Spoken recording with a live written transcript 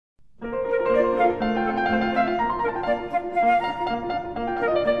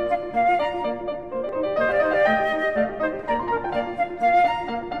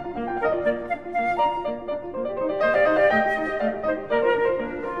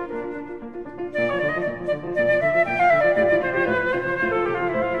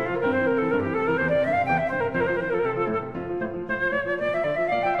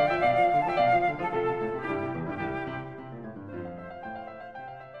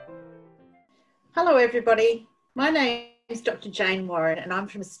Hello everybody, my name is Dr. Jane Warren and I'm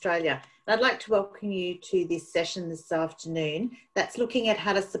from Australia. And I'd like to welcome you to this session this afternoon that's looking at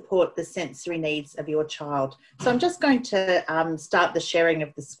how to support the sensory needs of your child. So I'm just going to start the sharing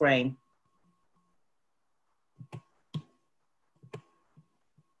of the screen.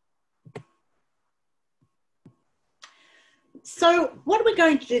 So what we're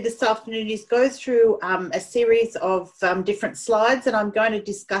going to do this afternoon is go through a series of different slides, and I'm going to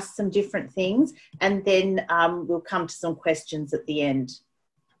discuss some different things, and then we'll come to some questions at the end.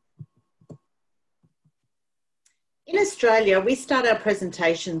 In Australia, we start our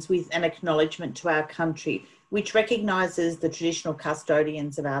presentations with an acknowledgement to our country, which recognises the traditional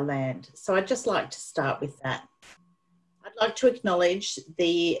custodians of our land. So I'd just like to start with that. I'd like to acknowledge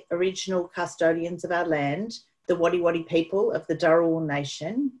the original custodians of our land, the Wadi people of the Dharawal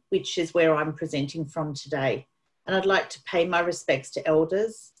Nation, which is where I'm presenting from today. And I'd like to pay my respects to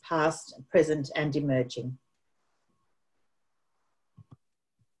elders, past, present and emerging.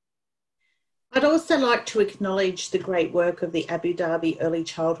 I'd also like to acknowledge the great work of the Abu Dhabi Early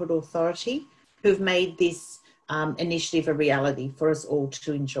Childhood Authority, who've made this initiative a reality for us all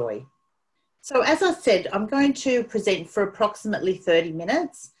to enjoy. So as I said, I'm going to present for approximately 30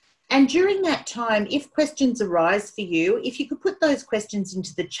 minutes. And during that time, if questions arise for you, if you could put those questions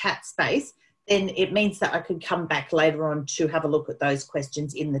into the chat space, then it means that I could come back later on to have a look at those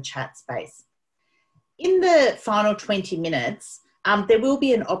questions in the chat space. In the final 20 minutes, there will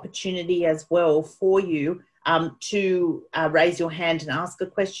be an opportunity as well for you to raise your hand and ask a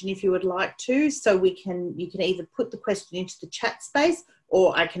question if you would like to. So you can either put the question into the chat space,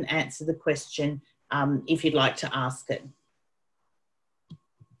 or I can answer the question if you'd like to ask it.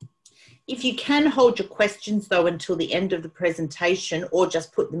 If you can hold your questions though until the end of the presentation, or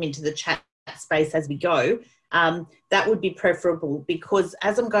just put them into the chat space as we go, that would be preferable, because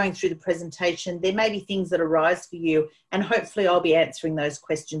as I'm going through the presentation, there may be things that arise for you, and hopefully I'll be answering those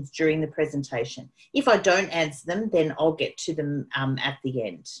questions during the presentation. If I don't answer them, then I'll get to them at the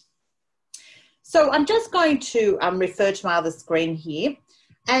end. So I'm just going to refer to my other screen here.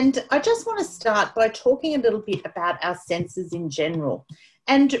 And I just want to start by talking a little bit about our senses in general.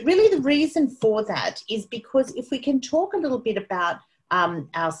 And really the reason for that is because if we can talk a little bit about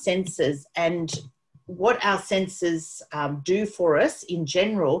our senses and what our senses do for us in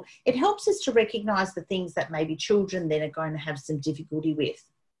general, it helps us to recognise the things that maybe children then are going to have some difficulty with.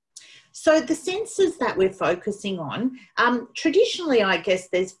 So the senses that we're focusing on, traditionally, I guess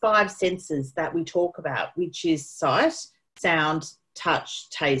there's 5 senses that we talk about, which is sight, sound, touch,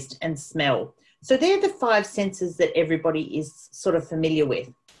 taste and smell. So they're the 5 senses that everybody is sort of familiar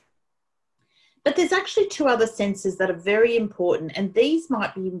with. But there's actually 2 other senses that are very important, and these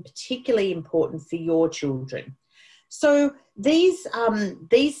might be particularly important for your children. So these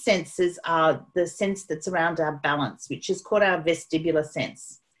senses are the sense that's around our balance, which is called our vestibular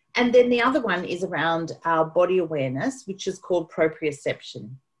sense. And then the other one is around our body awareness, which is called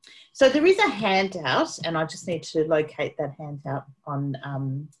proprioception. So there is a handout, and I just need to locate that handout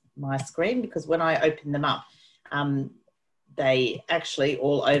on my screen, because when I open them up, they actually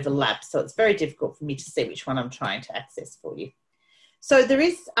all overlap. So it's very difficult for me to see which one I'm trying to access for you. So there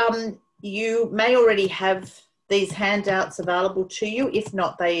is, you may already have these handouts available to you. If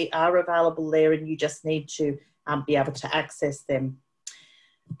not, they are available there, and you just need to be able to access them.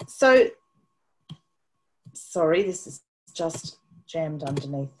 So, sorry, this is just jammed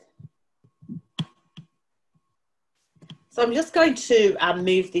underneath. So I'm just going to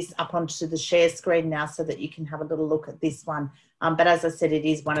move this up onto the share screen now so that you can have a little look at this one. But as I said, it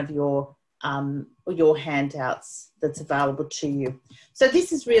is one of your handouts that's available to you. So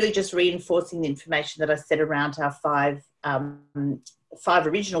this is really just reinforcing the information that I said around our 5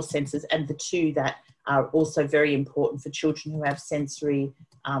 original senses, and the 2 that are also very important for children who have sensory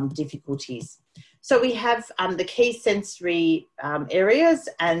difficulties. So we have the key sensory areas,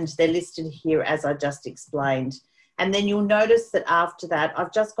 and they're listed here as I just explained. And then you'll notice that after that,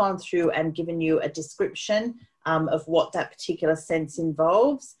 I've just gone through and given you a description of what that particular sense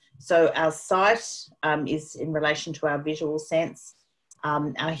involves. So our sight is in relation to our visual sense.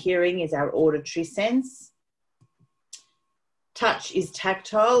 Our hearing is our auditory sense. Touch is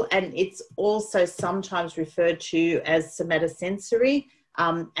tactile, and it's also sometimes referred to as somatosensory.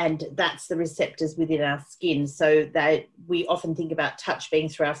 And that's the receptors within our skin. So that we often think about touch being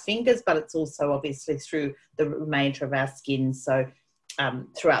through our fingers, but it's also obviously through the remainder of our skin, so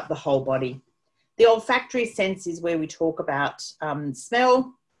throughout the whole body. The olfactory sense is where we talk about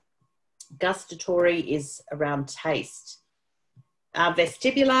smell. Gustatory is around taste.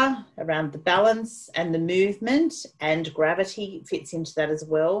 Vestibular, around the balance and the movement, and gravity fits into that as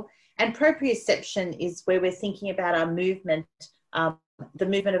well. And proprioception is where we're thinking about our movement, the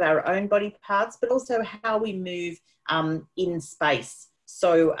movement of our own body parts, but also how we move in space.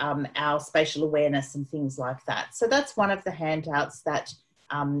 So our spatial awareness and things like that. So that's one of the handouts that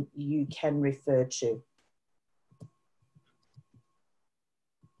you can refer to.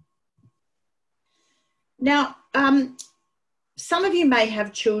 Now, some of you may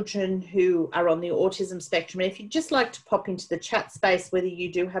have children who are on the autism spectrum. And if you'd just like to pop into the chat space whether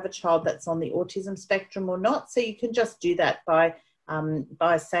you do have a child that's on the autism spectrum or not, so you can just do that by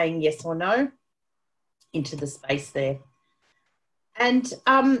saying yes or no into the space there. And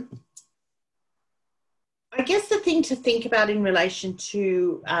I guess the thing to think about in relation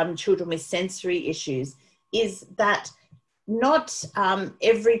to children with sensory issues is that not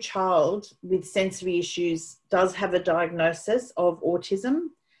every child with sensory issues does have a diagnosis of autism,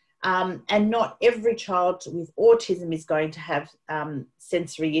 and not every child with autism is going to have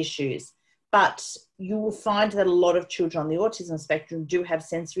sensory issues. But you will find that a lot of children on the autism spectrum do have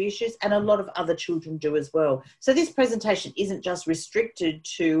sensory issues, and a lot of other children do as well. So this presentation isn't just restricted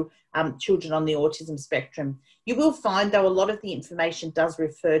to children on the autism spectrum. You will find, though, a lot of the information does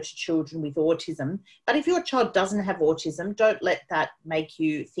refer to children with autism. But if your child doesn't have autism, don't let that make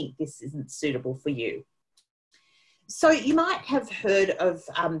you think this isn't suitable for you. So you might have heard of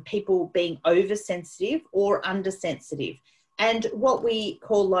people being oversensitive or undersensitive. And what we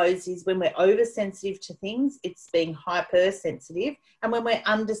call those is when we're oversensitive to things, it's being hypersensitive. And when we're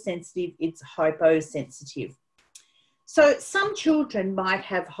undersensitive, it's hyposensitive. So some children might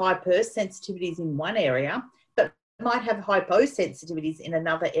have hypersensitivities in one area, but might have hyposensitivities in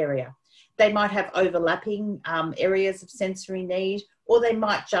another area. They might have overlapping areas of sensory need, or they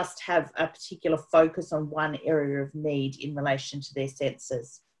might just have a particular focus on one area of need in relation to their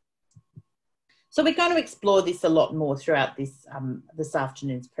senses. So we're going to explore this a lot more throughout this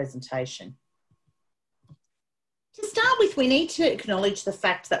afternoon's presentation. To start with, we need to acknowledge the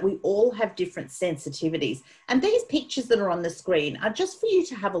fact that we all have different sensitivities. And these pictures that are on the screen are just for you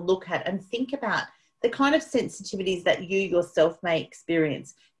to have a look at and think about the kind of sensitivities that you yourself may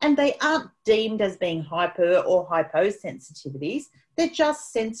experience. And they aren't deemed as being hyper or hyposensitivities. They're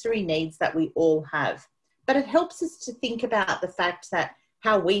just sensory needs that we all have. But it helps us to think about the fact that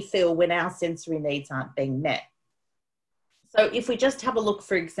how we feel when our sensory needs aren't being met. So if we just have a look,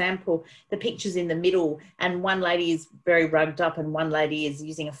 for example, the pictures in the middle, and one lady is very rugged up and one lady is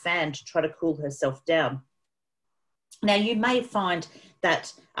using a fan to try to cool herself down. Now, you may find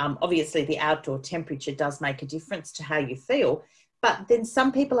that obviously the outdoor temperature does make a difference to how you feel, but then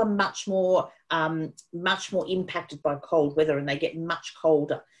some people are much more impacted by cold weather, and they get much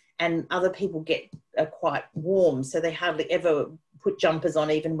colder, and other people get quite warm, so they hardly ever put jumpers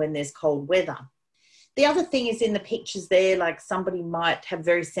on even when there's cold weather. The other thing is in the pictures there, like somebody might have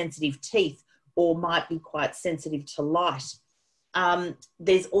very sensitive teeth or might be quite sensitive to light.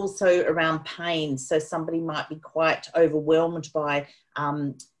 There's also around pain. So somebody might be quite overwhelmed by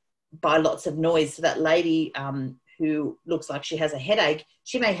lots of noise. So that lady who looks like she has a headache,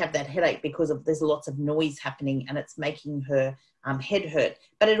 she may have that headache because there's lots of noise happening and it's making her head hurt.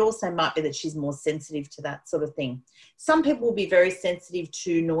 But it also might be that she's more sensitive to that sort of thing. Some people will be very sensitive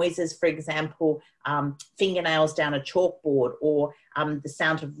to noises, for example, fingernails down a chalkboard, or the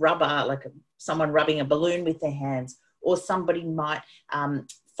sound of rubber, like someone rubbing a balloon with their hands, or somebody might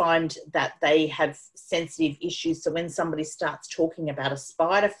find that they have sensitive issues. So when somebody starts talking about a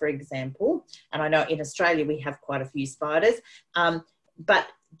spider, for example, and I know in Australia we have quite a few spiders, but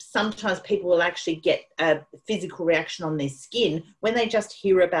sometimes people will actually get a physical reaction on their skin when they just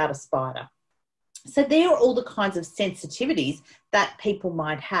hear about a spider. So there are all the kinds of sensitivities that people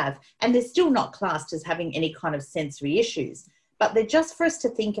might have, and they're still not classed as having any kind of sensory issues, but they're just for us to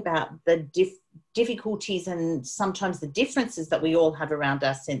think about the difficulties and sometimes the differences that we all have around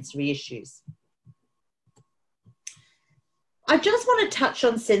our sensory issues. I just want to touch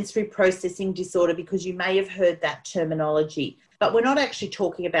on sensory processing disorder because you may have heard that terminology, but we're not actually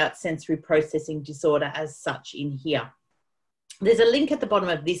talking about sensory processing disorder as such in here. There's a link at the bottom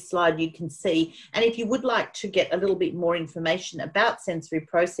of this slide you can see, and if you would like to get a little bit more information about sensory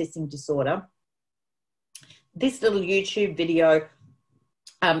processing disorder, this little YouTube video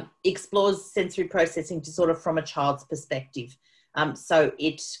explores sensory processing disorder from a child's perspective. So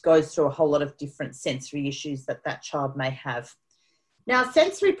it goes through a whole lot of different sensory issues that that child may have. Now,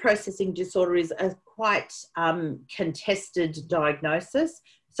 sensory processing disorder is a quite contested diagnosis.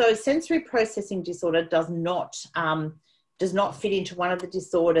 So sensory processing disorder does not fit into one of the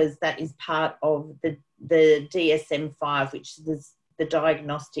disorders that is part of the DSM-5, which is the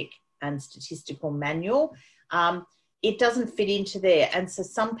Diagnostic and Statistical Manual. it doesn't fit into there. And so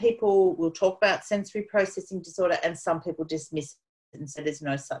some people will talk about sensory processing disorder and some people dismiss it and say there's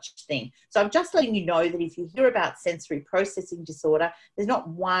no such thing. So I'm just letting you know that if you hear about sensory processing disorder, there's not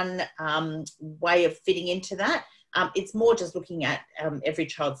one way of fitting into that. It's more just looking at every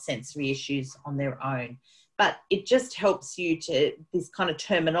child's sensory issues on their own. But it just helps you to, this kind of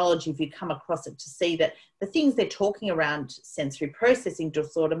terminology, if you come across it, to see that the things they're talking around sensory processing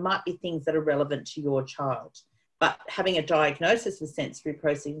disorder might be things that are relevant to your child. But having a diagnosis of sensory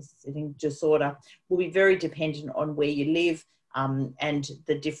processing disorder will be very dependent on where you live and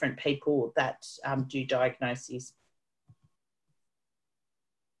the different people that do diagnoses.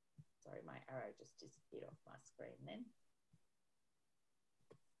 Sorry, my arrow just disappeared off my screen then.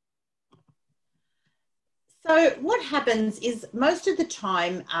 So what happens is most of the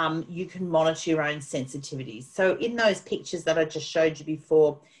time you can monitor your own sensitivities. So in those pictures that I just showed you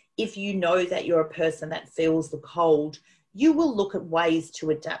before, if you know that you're a person that feels the cold, you will look at ways to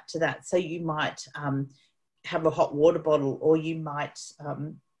adapt to that. So you might have a hot water bottle, or you might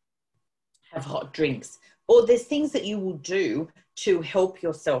have hot drinks, or there's things that you will do to help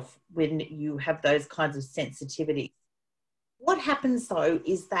yourself when you have those kinds of sensitivities. What happens though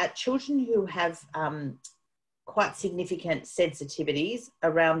is that children who have quite significant sensitivities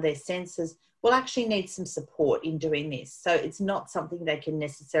around their senses will actually need some support in doing this. So it's not something they can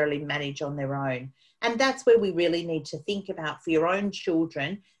necessarily manage on their own. And that's where we really need to think about for your own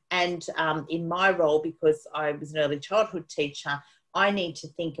children. And in my role, because I was an early childhood teacher, I need to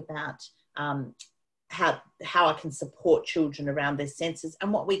think about how I can support children around their senses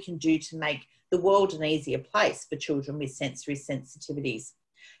and what we can do to make the world an easier place for children with sensory sensitivities.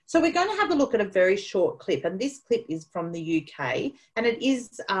 So we're going to have a look at a very short clip, and this clip is from the UK, and it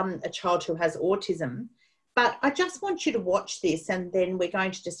is a child who has autism. But I just want you to watch this, and then we're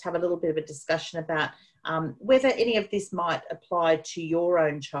going to just have a little bit of a discussion about whether any of this might apply to your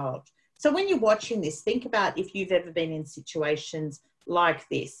own child. So when you're watching this, think about if you've ever been in situations like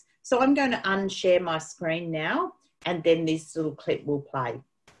this. So I'm going to unshare my screen now, and then this little clip will play.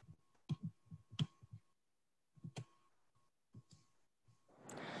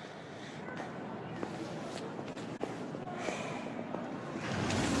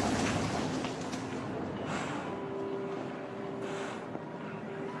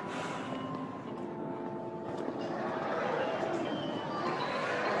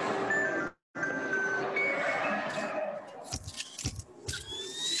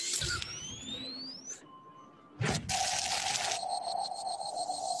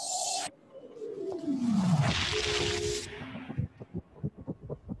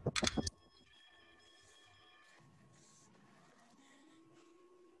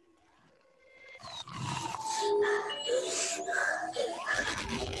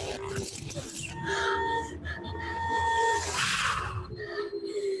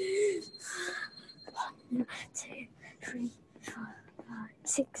 One, two, three, 4, 5,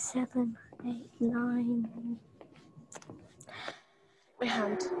 6, 7, 8, 9. My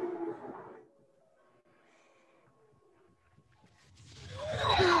hand.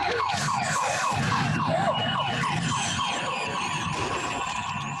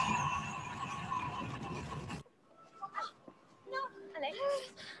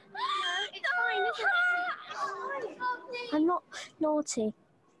 I'm not naughty.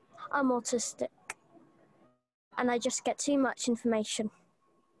 I'm autistic. And I just get too much information.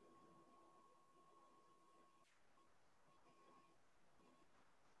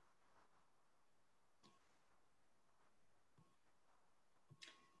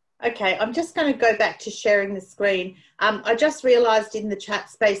 Okay, I'm just going to go back to sharing the screen. I just realised in the chat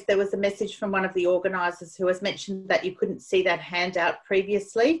space there was a message from one of the organisers who has mentioned that you couldn't see that handout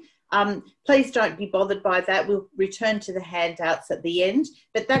previously. Please don't be bothered by that. We'll return to the handouts at the end.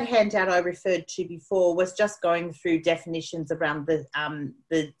 But that handout I referred to before was just going through definitions around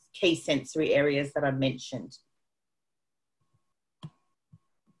the key sensory areas that I mentioned.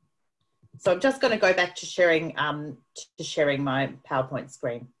 So I'm just going to go back to sharing my PowerPoint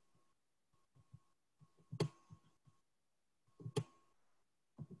screen.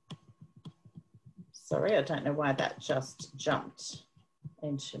 Sorry, I don't know why that just jumped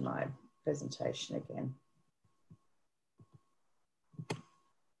into my presentation again.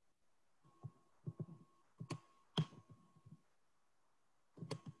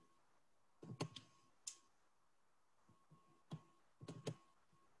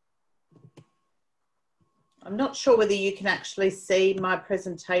 I'm not sure whether you can actually see my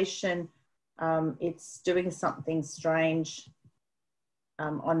presentation. It's doing something strange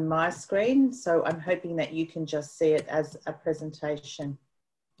on my screen, so I'm hoping that you can just see it as a presentation.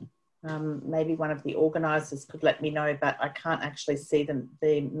 Maybe one of the organisers could let me know, but I can't actually see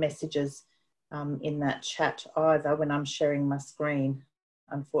the messages in that chat either when I'm sharing my screen,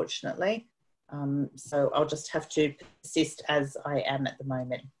 unfortunately. So I'll just have to persist as I am at the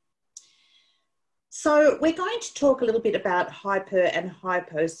moment. So we're going to talk a little bit about hyper and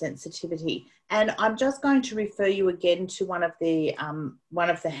hyposensitivity, and I'm just going to refer you again to one of the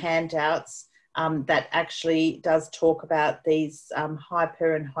handouts that actually does talk about these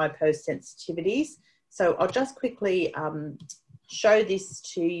hyper and hyposensitivities. So I'll just quickly show this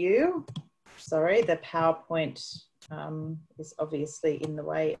to you. Sorry, the PowerPoint is obviously in the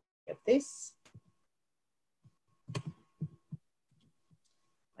way of this.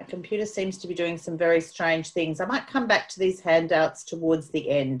 My computer seems to be doing some very strange things. I might come back to these handouts towards the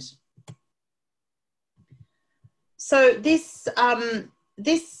end. So this,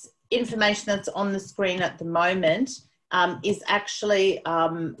 this information that's on the screen at the moment is actually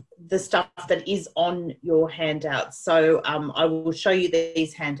the stuff that is on your handouts. So I will show you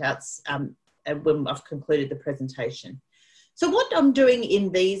these handouts when I've concluded the presentation. So what I'm doing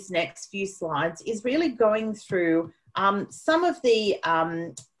in these next few slides is really going through some of the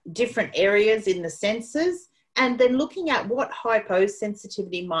different areas in the senses, and then looking at what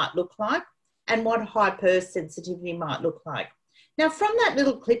hyposensitivity might look like and what hypersensitivity might look like. Now, from that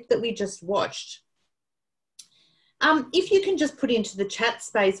little clip that we just watched, if you can just put into the chat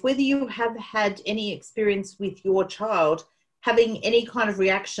space whether you have had any experience with your child having any kind of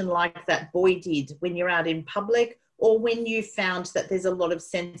reaction like that boy did when you're out in public, or when you found that there's a lot of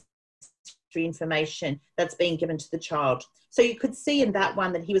sensory information that's being given to the child. So you could see in that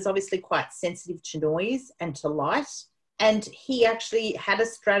one that he was obviously quite sensitive to noise and to light, and he actually had a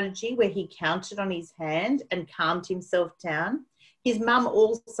strategy where he counted on his hand and calmed himself down. His mum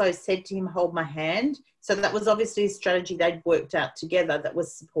also said to him, "Hold my hand." So that was obviously a strategy they'd worked out together that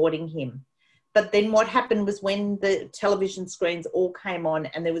was supporting him. But then what happened was when the television screens all came on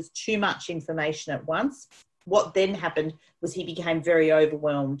and there was too much information at once, what then happened was he became very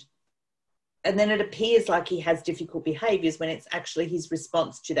overwhelmed. And then it appears like he has difficult behaviours when it's actually his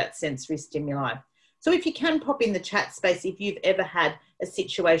response to that sensory stimuli. So if you can pop in the chat space, if you've ever had a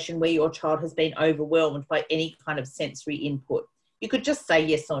situation where your child has been overwhelmed by any kind of sensory input, you could just say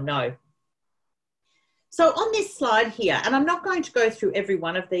yes or no. So on this slide here, and I'm not going to go through every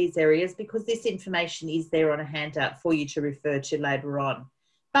one of these areas because this information is there on a handout for you to refer to later on.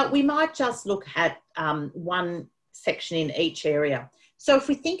 But we might just look at one section in each area. So if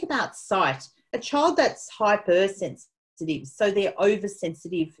we think about sight, a child that's hypersensitive, so they're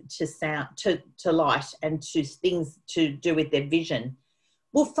oversensitive to sound, to light and to things to do with their vision,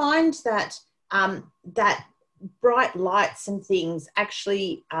 will find that that bright lights and things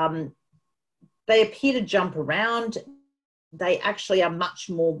actually, they appear to jump around. They actually are much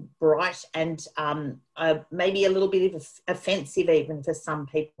more bright and maybe a little bit of offensive even for some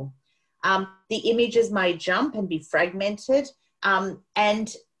people. The images may jump and be fragmented,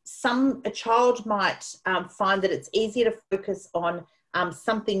 and a child might find that it's easier to focus on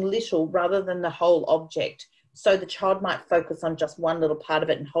something little rather than the whole object. So the child might focus on just one little part of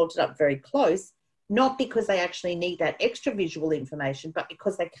it and hold it up very close, not because they actually need that extra visual information, but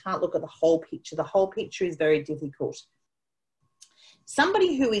because they can't look at the whole picture. The whole picture is very difficult.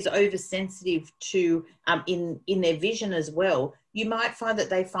 Somebody who is oversensitive to in their vision as well, you might find that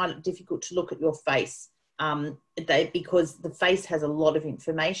they find it difficult to look at your face because the face has a lot of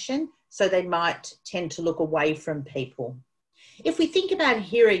information, so they might tend to look away from people. If we think about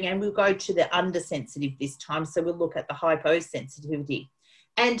hearing, and we'll go to the undersensitive this time, so we'll look at the hyposensitivity,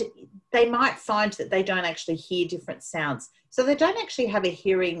 and they might find that they don't actually hear different sounds. So they don't actually have a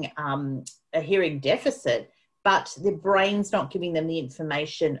hearing deficit, but their brain's not giving them the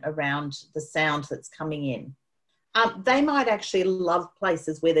information around the sound that's coming in. They might actually love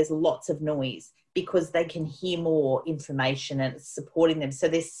places where there's lots of noise because they can hear more information and it's supporting them. So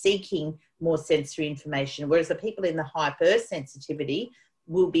they're seeking more sensory information, whereas the people in the hypersensitivity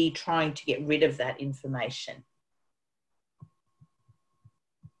will be trying to get rid of that information.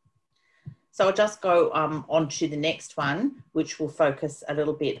 So I'll just go on to the next one, which will focus a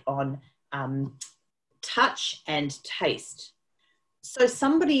little bit on touch and taste. So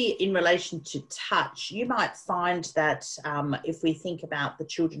somebody in relation to touch, you might find that if we think about the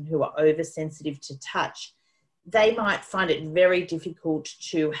children who are oversensitive to touch, they might find it very difficult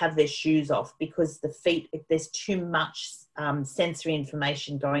to have their shoes off because the feet, if there's too much sensory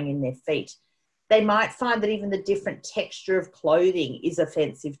information going in their feet, they might find that even the different texture of clothing is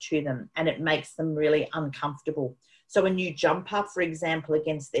offensive to them and it makes them really uncomfortable. So a new jumper, for example,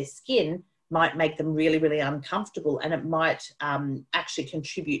 against their skin might make them really, really uncomfortable, and it might actually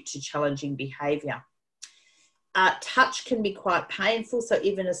contribute to challenging behaviour. Touch can be quite painful, so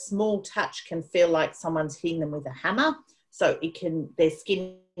even a small touch can feel like someone's hitting them with a hammer. So their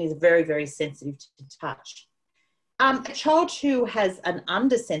skin is very, very sensitive to touch. A child who has an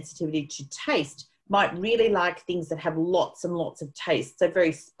undersensitivity to taste might really like things that have lots and lots of taste, so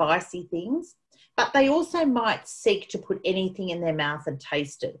very spicy things, but they also might seek to put anything in their mouth and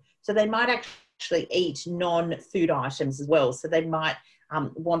taste it. So they might actually eat non-food items as well. So they might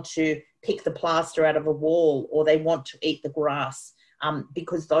want to pick the plaster out of a wall, or they want to eat the grass,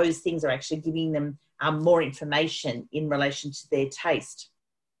 because those things are actually giving them more information in relation to their taste.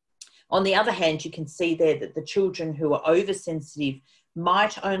 On the other hand, you can see there that the children who are oversensitive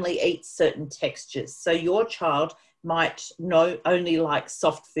might only eat certain textures. So your child might only like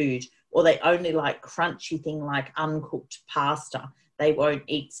soft food, or they only like crunchy thing like uncooked pasta. They won't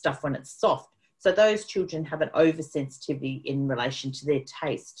eat stuff when it's soft. So those children have an oversensitivity in relation to their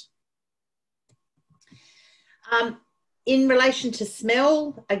taste. In relation to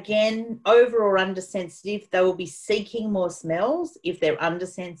smell, again, over or undersensitive, they will be seeking more smells if they're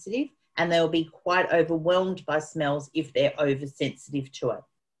undersensitive, and they'll be quite overwhelmed by smells if they're oversensitive to it.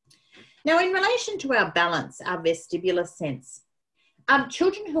 Now, in relation to our balance, our vestibular sense,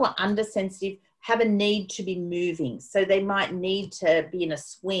 children who are undersensitive have a need to be moving. So they might need to be in a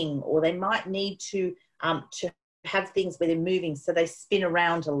swing, or they might need to have things where they're moving, so they spin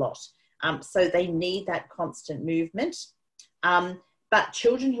around a lot. So they need that constant movement. But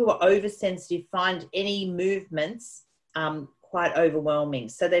children who are oversensitive find any movements quite overwhelming.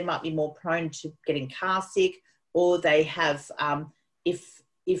 So they might be more prone to getting car sick, or they have,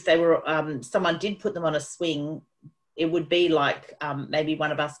 if they were, someone did put them on a swing, it would be like maybe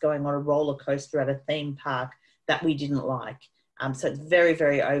one of us going on a roller coaster at a theme park that we didn't like. So it's very,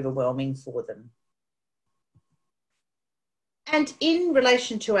 very overwhelming for them. And in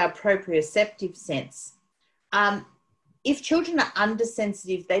relation to our proprioceptive sense, if children are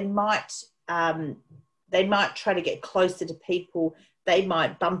undersensitive, they might try to get closer to people. They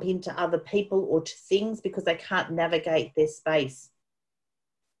might bump into other people or to things because they can't navigate their space.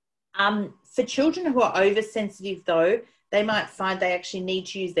 For children who are oversensitive, though, they might find they actually need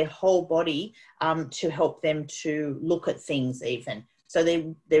to use their whole body to help them to look at things even. So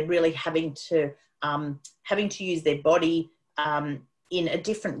they're really having to use their body in a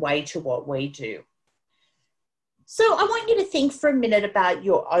different way to what we do. So I want you to think for a minute about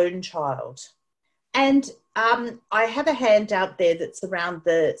your own child. And I have a handout there that's around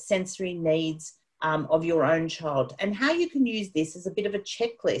the sensory needs of your own child, and how you can use this as a bit of a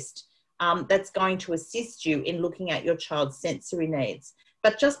checklist that's going to assist you in looking at your child's sensory needs.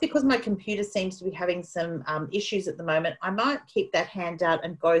 But just because my computer seems to be having some issues at the moment, I might keep that handout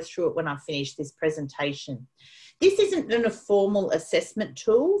and go through it when I finish this presentation. This isn't a formal assessment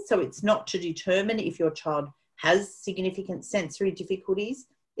tool, so it's not to determine if your child has significant sensory difficulties.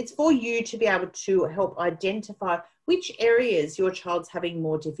 It's for you to be able to help identify which areas your child's having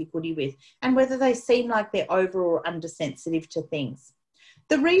more difficulty with, and whether they seem like they're over or undersensitive to things.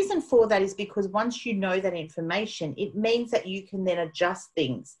 The reason for that is because once you know that information, it means that you can then adjust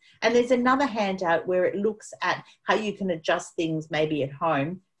things. And there's another handout where it looks at how you can adjust things maybe at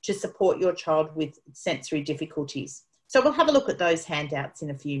home to support your child with sensory difficulties. So we'll have a look at those handouts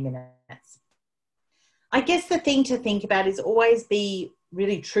in a few minutes. I guess the thing to think about is always be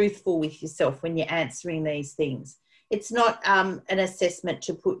really truthful with yourself when you're answering these things. It's not an assessment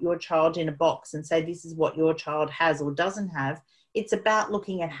to put your child in a box and say this is what your child has or doesn't have. It's about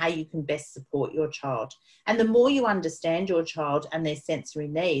looking at how you can best support your child. And the more you understand your child and their sensory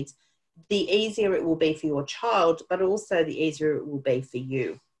needs, the easier it will be for your child, but also the easier it will be for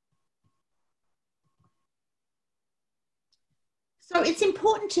you. So it's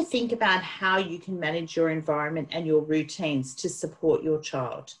important to think about how you can manage your environment and your routines to support your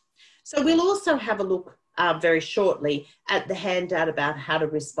child. So we'll also have a look very shortly at the handout about how to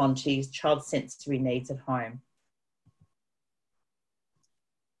respond to your child's sensory needs at home.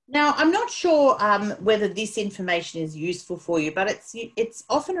 Now, I'm not sure whether this information is useful for you, but it's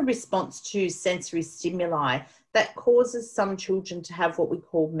often a response to sensory stimuli that causes some children to have what we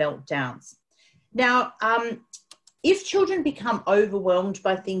call meltdowns. Now, if children become overwhelmed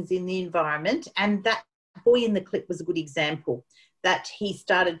by things in the environment, and that boy in the clip was a good example, that he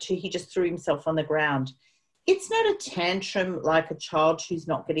just threw himself on the ground. It's not a tantrum like a child who's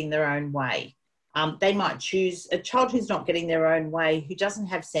not getting their own way. They might choose, a child who's not getting their own way, who doesn't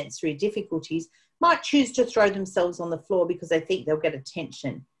have sensory difficulties, might choose to throw themselves on the floor because they think they'll get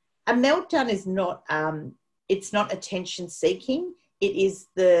attention. A meltdown is not, it's not attention seeking. It is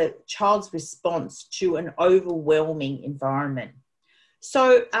the child's response to an overwhelming environment.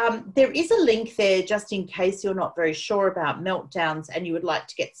 So there is a link there just in case you're not very sure about meltdowns and you would like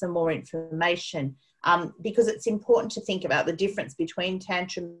to get some more information, because it's important to think about the difference between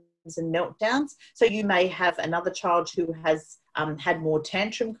tantrums and meltdowns. So you may have another child who has had more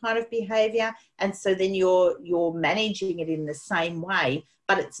tantrum kind of behaviour, and so then you're managing it in the same way,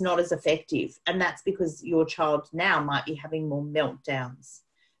 but it's not as effective. And that's because your child now might be having more meltdowns.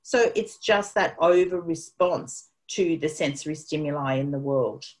 So it's just that over response to the sensory stimuli in the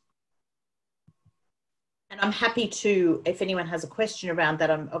world. And I'm happy to, if anyone has a question around that,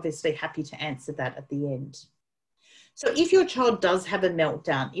 I'm obviously happy to answer that at the end. So if your child does have a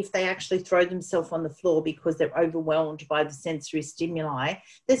meltdown, if they actually throw themselves on the floor because they're overwhelmed by the sensory stimuli,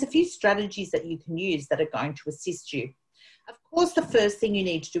 there's a few strategies that you can use that are going to assist you. Of course, the first thing you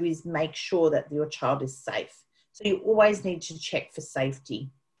need to do is make sure that your child is safe. So you always need to check for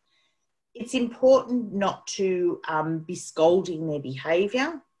safety. It's important not to be scolding their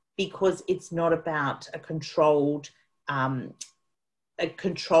behaviour, because it's not about a controlled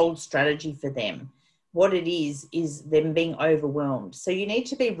strategy for them. What it is them being overwhelmed. So you need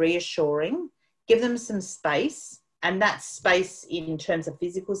to be reassuring, give them some space, and that's space in terms of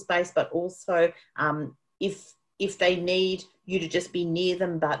physical space, but also if they need you to just be near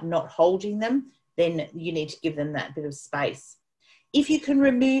them but not holding them, then you need to give them that bit of space. If you can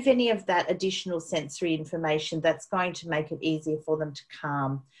remove any of that additional sensory information, that's going to make it easier for them to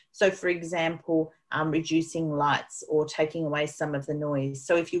calm. So for example, reducing lights or taking away some of the noise.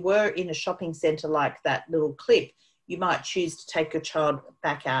 So if you were in a shopping centre like that little clip, you might choose to take your child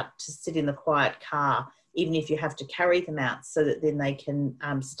back out to sit in the quiet car, even if you have to carry them out, so that then they can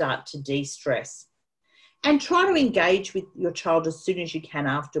start to de-stress. And try to engage with your child as soon as you can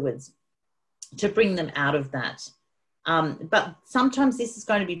afterwards to bring them out of that. But sometimes this is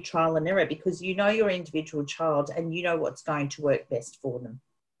going to be trial and error, because you know your individual child and you know what's going to work best for them.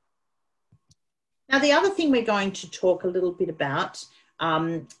 Now, the other thing we're going to talk a little bit about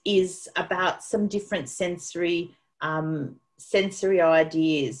is about some different sensory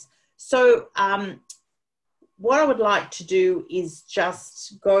ideas. So what I would like to do is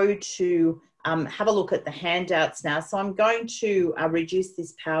just go to have a look at the handouts now. So I'm going to reduce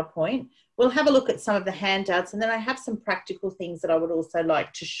this PowerPoint. We'll have a look at some of the handouts, and then I have some practical things that I would also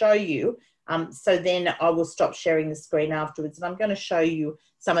like to show you. So then I will stop sharing the screen afterwards, and I'm going to show you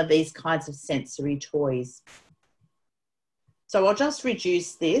some of these kinds of sensory toys. So I'll just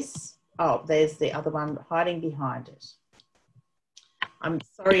reduce this. Oh, there's the other one hiding behind it. I'm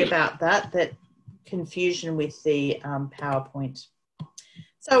sorry about that confusion with the PowerPoint.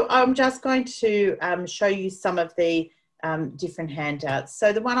 So I'm just going to show you some of the different handouts.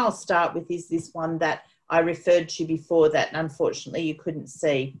 So the one I'll start with is this one that I referred to before that unfortunately you couldn't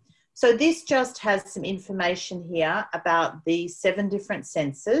see. So this just has some information here about the 7 different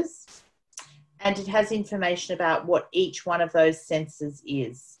senses, and it has information about what each one of those senses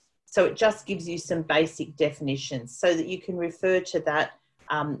is. So it just gives you some basic definitions so that you can refer to that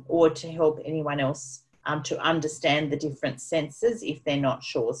or to help anyone else to understand the different senses if they're not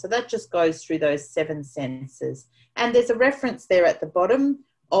sure. So that just goes through those 7 senses. And there's a reference there at the bottom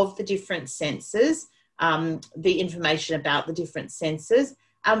of the different senses, the information about the different senses.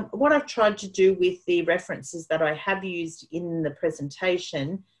 What I've tried to do with the references that I have used in the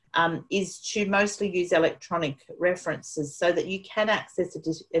presentation is to mostly use electronic references so that you can access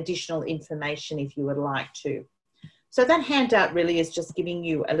additional information if you would like to. So that handout really is just giving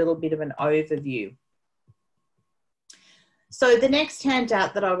you a little bit of an overview. So the next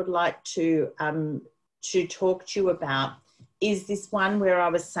handout that I would like to talk to you about is this one where I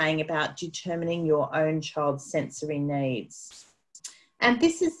was saying about determining your own child's sensory needs. And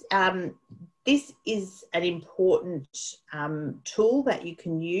this is an important tool that you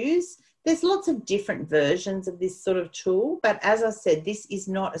can use. There's lots of different versions of this sort of tool, but as I said, this is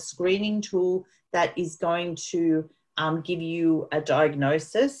not a screening tool that is going to give you a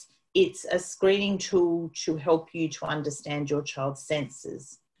diagnosis. It's a screening tool to help you to understand your child's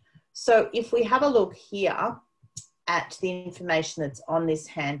senses. So if we have a look here at the information that's on this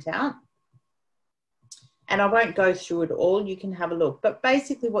handout, and I won't go through it all, you can have a look. But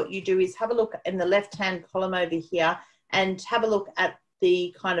basically what you do is have a look in the left-hand column over here and have a look at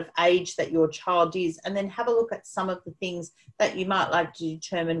the kind of age that your child is, and then have a look at some of the things that you might like to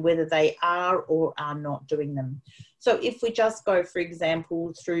determine whether they are or are not doing them. So if we just go, for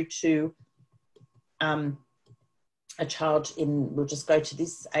example, through to a child in, we'll just go to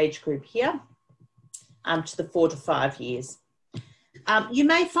this age group here, to the 4 to 5 years. You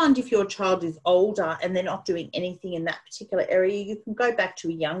may find if your child is older and they're not doing anything in that particular area, you can go back to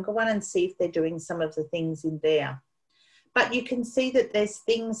a younger one and see if they're doing some of the things in there. But you can see that there's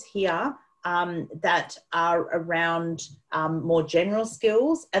things here that are around more general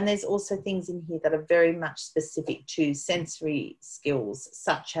skills, and there's also things in here that are very much specific to sensory skills,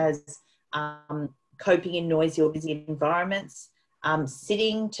 such as coping in noisy or busy environments,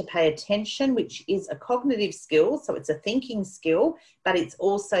 sitting to pay attention, which is a cognitive skill, so it's a thinking skill, but it's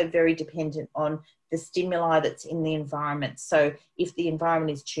also very dependent on the stimuli that's in the environment. So if the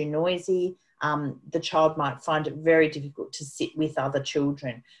environment is too noisy, the child might find it very difficult to sit with other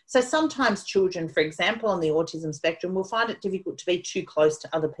children. So sometimes children, for example, on the autism spectrum, will find it difficult to be too close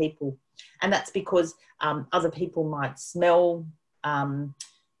to other people. And that's because other people might smell,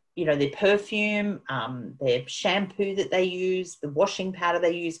 their perfume, their shampoo that they use, the washing powder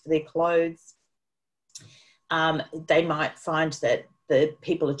they use for their clothes. They might find that the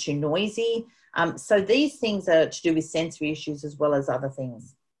people are too noisy. So these things are to do with sensory issues as well as other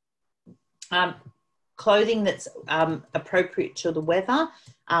things. Clothing that's appropriate to the weather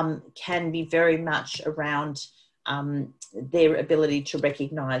can be very much around their ability to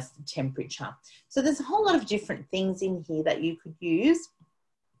recognise the temperature. So there's a whole lot of different things in here that you could use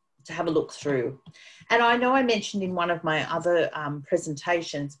to have a look through. And I know I mentioned in one of my other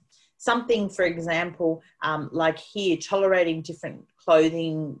presentations, something, for example, like here, tolerating different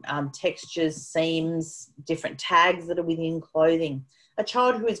clothing textures, seams, different tags that are within clothing. A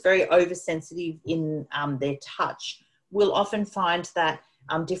child who is very oversensitive in their touch will often find that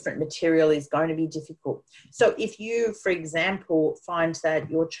different material is going to be difficult. So if you, for example, find that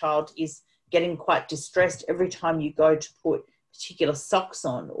your child is getting quite distressed every time you go to put particular socks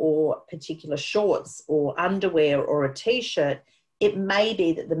on or particular shorts or underwear or a t-shirt, it may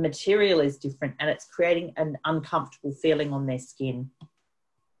be that the material is different and it's creating an uncomfortable feeling on their skin.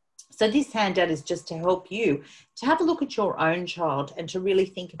 So this handout is just to help you to have a look at your own child and to really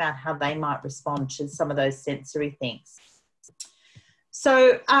think about how they might respond to some of those sensory things.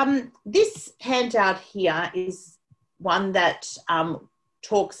 So this handout here is one that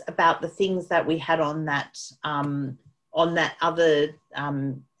talks about the things that we had on that other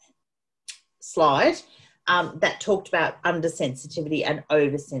slide that talked about undersensitivity and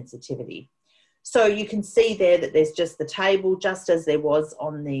oversensitivity. So you can see there that there's just the table, just as there was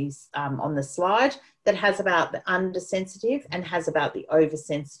on these on the slide, that has about the undersensitive and has about the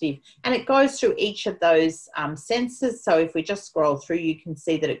oversensitive. And it goes through each of those senses. So if we just scroll through, you can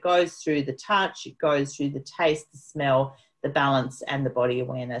see that it goes through the touch, it goes through the taste, the smell, the balance, and the body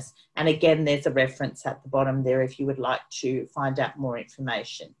awareness. And again, there's a reference at the bottom there if you would like to find out more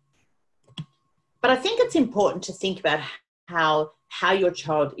information. But I think it's important to think about how your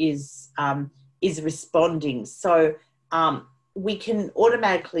child is responding. So we can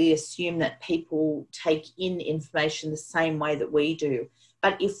automatically assume that people take in information the same way that we do.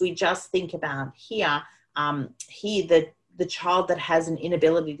 But if we just think about here the child that has an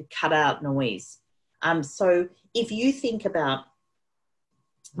inability to cut out noise. So if you think about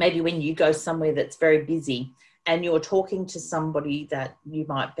maybe when you go somewhere that's very busy and you're talking to somebody that you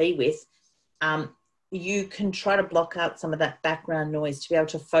might be with, you can try to block out some of that background noise to be able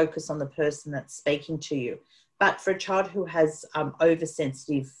to focus on the person that's speaking to you. But for a child who has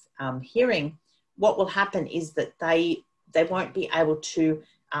oversensitive hearing, what will happen is that they won't be able to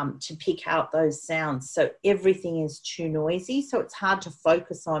pick out those sounds. So everything is too noisy. So it's hard to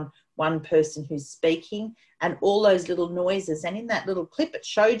focus on one person who's speaking and all those little noises. And in that little clip, it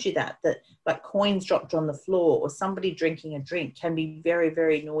showed you that like coins dropped on the floor or somebody drinking a drink can be very,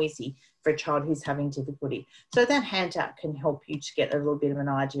 very noisy for a child who's having difficulty. So that handout can help you to get a little bit of an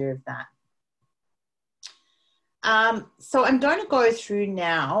idea of that. So I'm going to go through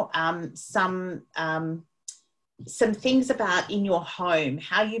now some things about in your home,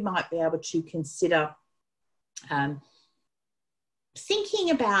 how you might be able to consider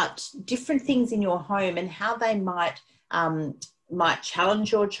thinking about different things in your home and how they might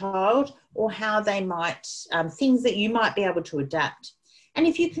challenge your child, or how they might, things that you might be able to adapt. And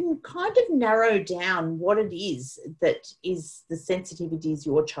if you can kind of narrow down what it is that is the sensitivities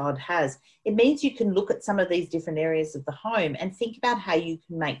your child has, it means you can look at some of these different areas of the home and think about how you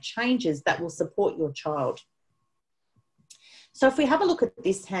can make changes that will support your child. So if we have a look at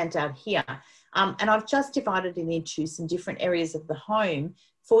this handout here, and I've just divided it into some different areas of the home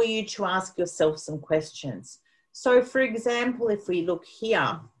for you to ask yourself some questions. So for example, if we look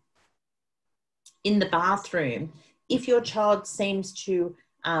here in the bathroom, if your child seems to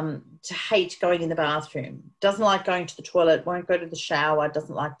hate going in the bathroom, doesn't like going to the toilet, won't go to the shower,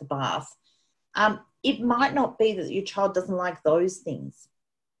 doesn't like the bath, it might not be that your child doesn't like those things.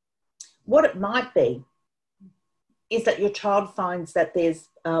 What it might be is that your child finds that there's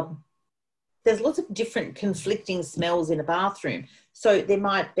lots of different conflicting smells in a bathroom. So there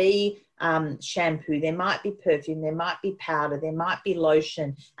might be shampoo, there might be perfume, there might be powder, there might be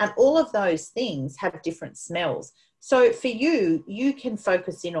lotion, and all of those things have different smells. So for you, you can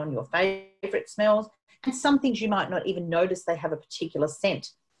focus in on your favorite smells, and some things you might not even notice they have a particular scent.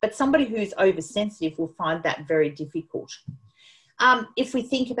 But somebody who's oversensitive will find that very difficult. If we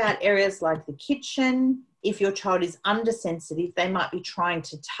think about areas like the kitchen, if your child is undersensitive, they might be trying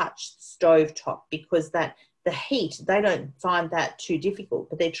to touch the stove top because the heat, they don't find that too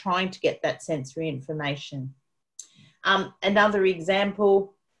difficult, but they're trying to get that sensory information. Another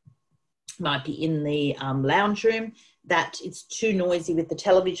example might be in the lounge room, that it's too noisy with the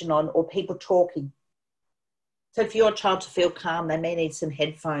television on or people talking. So for your child to feel calm, they may need some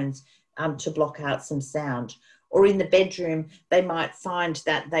headphones to block out some sound. Or in the bedroom, they might find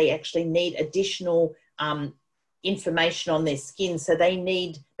that they actually need additional information on their skin. So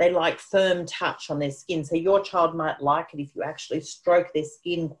they like firm touch on their skin. So your child might like it if you actually stroke their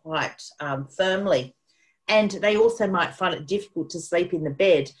skin quite firmly. And they also might find it difficult to sleep in the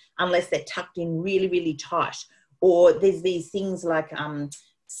bed unless they're tucked in really, really tight. Or there's these things like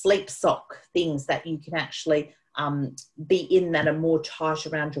sleep sock things that you can actually be in that are more tight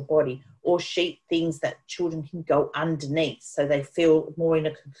around your body, or sheet things that children can go underneath so they feel more in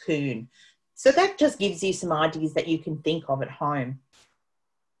a cocoon. So that just gives you some ideas that you can think of at home.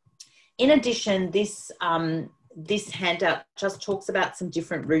 In addition, this handout just talks about some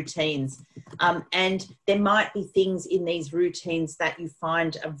different routines, and there might be things in these routines that you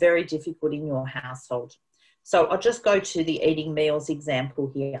find are very difficult in your household. So I'll just go to the eating meals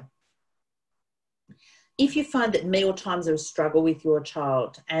example here. If you find that meal times are a struggle with your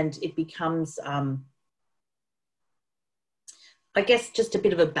child and it becomes, I guess, just a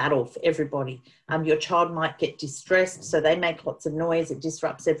bit of a battle for everybody. Your child might get distressed, so they make lots of noise. It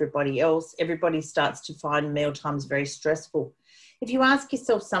disrupts everybody else. Everybody starts to find meal times very stressful. If you ask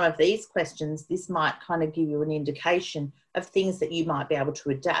yourself some of these questions, this might kind of give you an indication of things that you might be able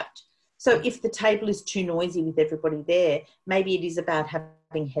to adapt. So if the table is too noisy with everybody there, maybe it is about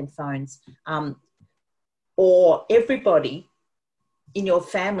having headphones, or everybody in your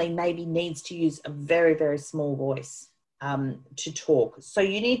family maybe needs to use a very, very small voice to talk. So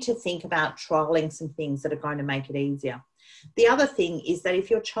you need to think about trialing some things that are going to make it easier. The other thing is that if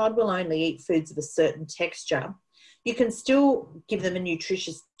your child will only eat foods of a certain texture, you can still give them a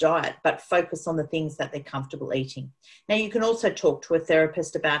nutritious diet, but focus on the things that they're comfortable eating. Now, you can also talk to a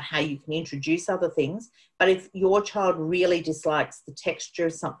therapist about how you can introduce other things, but if your child really dislikes the texture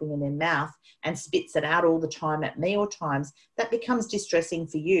of something in their mouth and spits it out all the time at meal times, that becomes distressing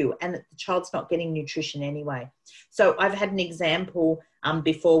for you, and the child's not getting nutrition anyway. So I've had an example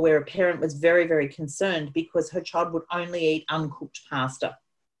before where a parent was very, very concerned because her child would only eat uncooked pasta.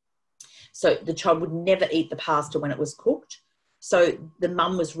 So the child would never eat the pasta when it was cooked. So the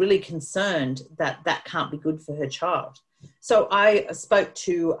mum was really concerned that that can't be good for her child. So I spoke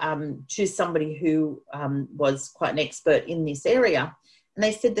to somebody who was quite an expert in this area. And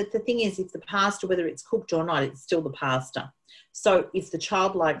they said that the thing is, if the pasta, whether it's cooked or not, it's still the pasta. So if the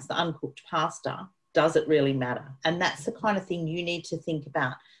child likes the uncooked pasta, does it really matter? And that's the kind of thing you need to think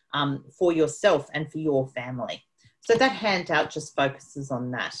about for yourself and for your family. So that handout just focuses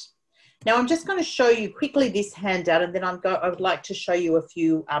on that. Now, I'm just going to show you quickly this handout, and then I would like to show you a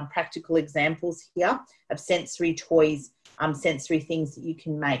few practical examples here of sensory toys, sensory things that you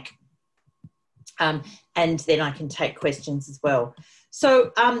can make. And then I can take questions as well.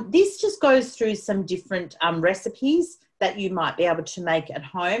 So this just goes through some different recipes that you might be able to make at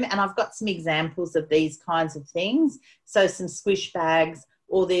home. And I've got some examples of these kinds of things. So some squish bags,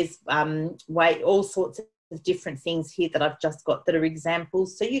 or there's all sorts of different things here that I've just got that are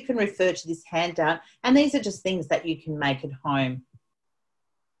examples. So you can refer to this handout, and these are just things that you can make at home.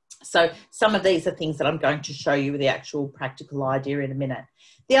 So some of these are things that I'm going to show you the actual practical idea in a minute.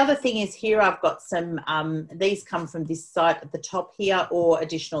 The other thing is here I've got some, these come from this site at the top here, or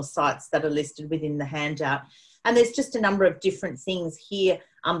additional sites that are listed within the handout. And there's just a number of different things here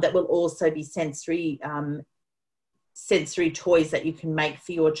that will also be sensory toys that you can make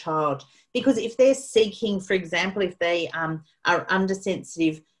for your child. Because if they're seeking, for example, if they are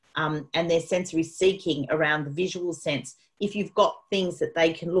undersensitive and they're sensory seeking around the visual sense, if you've got things that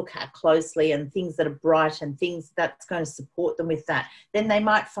they can look at closely and things that are bright and things that's going to support them with that, then they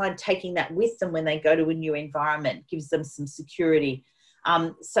might find taking that with them when they go to a new environment gives them some security.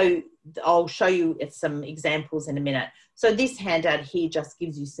 So I'll show you some examples in a minute. So this handout here just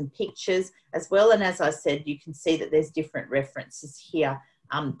gives you some pictures as well. And as I said, you can see that there's different references here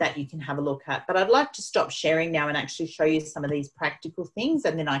that you can have a look at. But I'd like to stop sharing now and actually show you some of these practical things,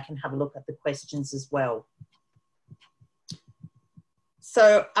 and then I can have a look at the questions as well.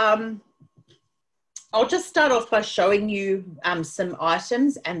 So I'll just start off by showing you some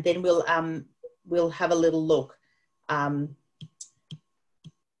items, and then we'll have a little look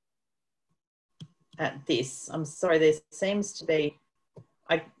at this. I'm sorry, there seems to be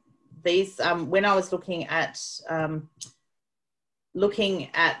when I was looking at I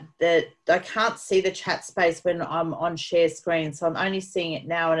can't see the chat space when I'm on share screen, so I'm only seeing it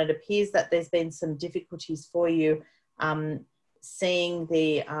now, and it appears that there's been some difficulties for you seeing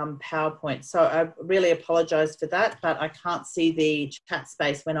the PowerPoint. So I really apologise for that, but I can't see the chat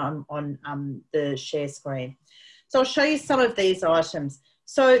space when I'm on the share screen. So I'll show you some of these items.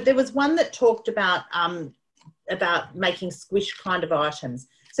 So there was one that talked about making squish kind of items.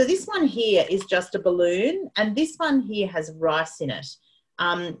 So this one here is just a balloon, and this one here has rice in it.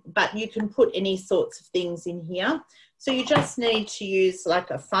 But you can put any sorts of things in here. So you just need to use like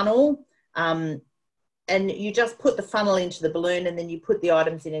a funnel, and you just put the funnel into the balloon, and then you put the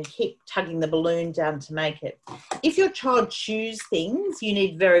items in and keep tugging the balloon down to make it. If your child chews things, you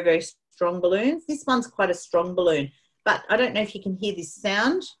need very, very strong balloons. This one's quite a strong balloon, but I don't know if you can hear this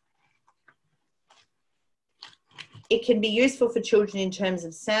sound. It can be useful for children in terms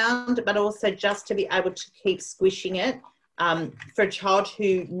of sound, but also just to be able to keep squishing it. For a child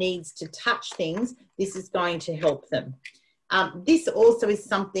who needs to touch things, this is going to help them. This also is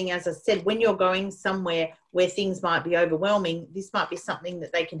something, as I said, when you're going somewhere where things might be overwhelming, this might be something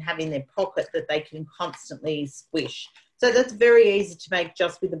that they can have in their pocket that they can constantly squish. So that's very easy to make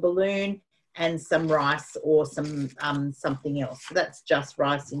just with a balloon and some rice or some something else. So that's just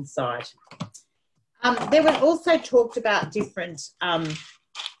rice inside. There was also talked about different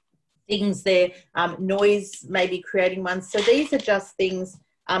things there, noise maybe creating ones. So these are just things.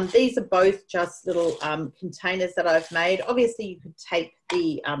 These are both just little containers that I've made. Obviously, you could take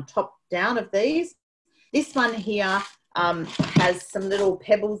the top down of these. This one here has some little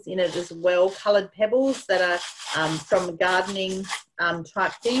pebbles in it as well, coloured pebbles that are from gardening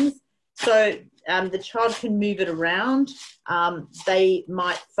type things. So the child can move it around. They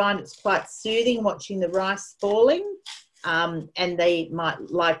might find it's quite soothing watching the rice falling. And they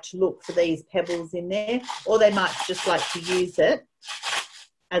might like to look for these pebbles in there, or they might just like to use it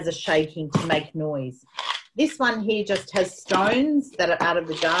as a shaking to make noise. This one here just has stones that are out of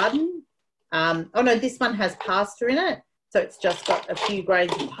the garden. Oh no, this one has pasta in it. So it's just got a few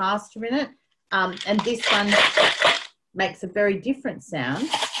grains of pasta in it. And this one makes a very different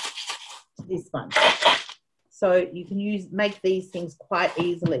sound to this one. So you can make these things quite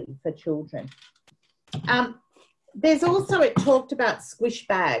easily for children. There's also, it talked about squish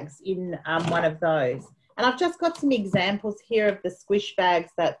bags in one of those. And I've just got some examples here of the squish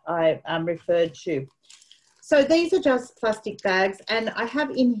bags that I referred to. So these are just plastic bags, and I have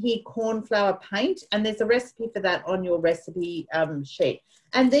in here corn flour paint, and there's a recipe for that on your recipe sheet.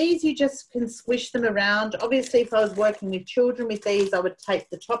 And these, you just can squish them around. Obviously, if I was working with children with these, I would take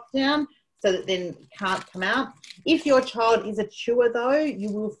the top down so that then it can't come out. If your child is a chewer though, you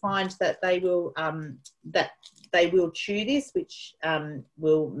will find that they will chew this, which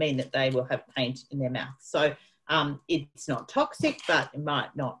will mean that they will have paint in their mouth. So it's not toxic, but it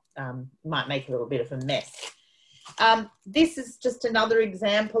might make a little bit of a mess. This is just another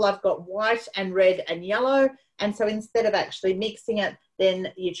example. I've got white and red and yellow. And so instead of actually mixing it,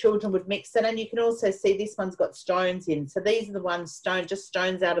 then your children would mix it. And you can also see this one's got stones in. So these are the ones just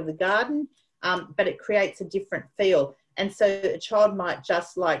stones out of the garden, but it creates a different feel. And so a child might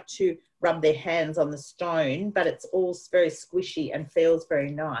just like to rub their hands on the stone, but it's all very squishy and feels very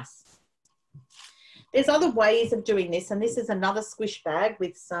nice. There's other ways of doing this, and this is another squish bag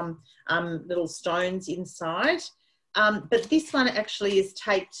with some little stones inside. But this one actually is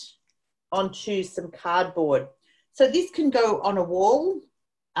taped onto some cardboard. So this can go on a wall,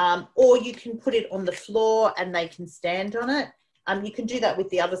 or you can put it on the floor and they can stand on it. You can do that with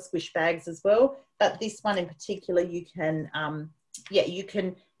the other squish bags as well, but this one in particular, you can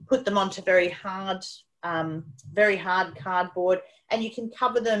put them onto very hard cardboard, and you can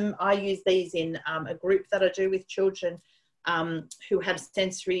cover them. I use these in a group that I do with children who have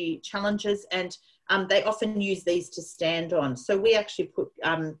sensory challenges, and they often use these to stand on. So we actually put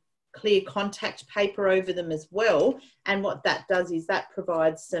clear contact paper over them as well, and what that does is that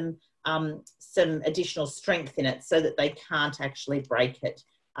provides some additional strength in it so that they can't actually break it.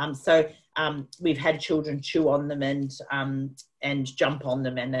 We've had children chew on them jump on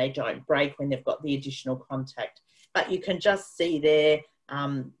them and they don't break when they've got the additional contact. But you can just see there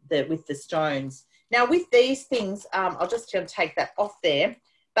with the stones. Now with these things, I'll just take that off there.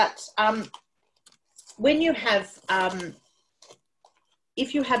 But when you have,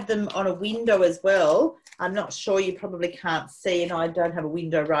 if you have them on a window as well, I'm not sure, you probably can't see, and I don't have a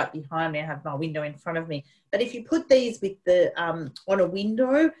window right behind me, I have my window in front of me. But if you put these with the on a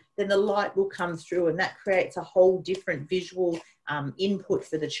window, then the light will come through, and that creates a whole different visual input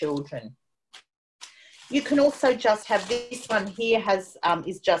for the children. You can also just have this one here has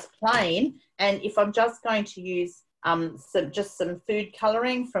is just plain, and if I'm just going to use just some food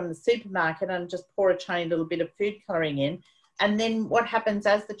colouring from the supermarket and just pour a tiny little bit of food colouring in, and then what happens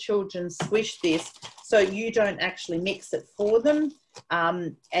as the children squish this, so you don't actually mix it for them,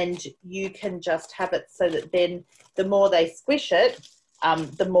 and you can just have it so that then the more they squish it,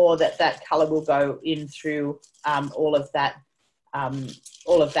 the more that colour will go in through all of that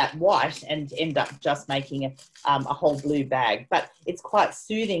white and end up just making a whole blue bag. But it's quite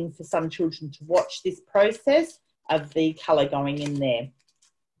soothing for some children to watch this process of the colour going in there.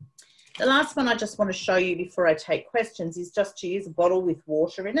 The last one I just want to show you before I take questions is just to use a bottle with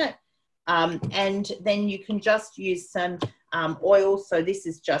water in it. And then you can just use some oil. So this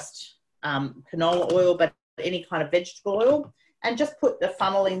is just canola oil, but any kind of vegetable oil. And just put the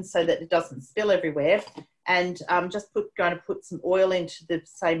funnel in so that it doesn't spill everywhere. And just going to put some oil into the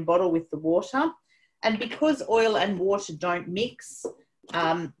same bottle with the water. And because oil and water don't mix,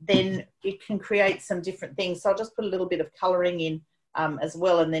 then it can create some different things. So I'll just put a little bit of colouring in as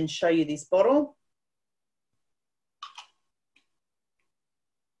well, and then show you this bottle.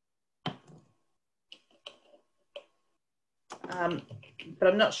 But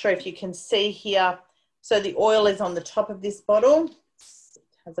I'm not sure if you can see here. So the oil is on the top of this bottle. It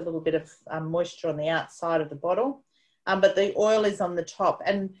has a little bit of moisture on the outside of the bottle, but the oil is on the top,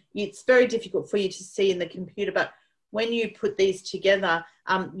 and it's very difficult for you to see in the computer, but when you put these together,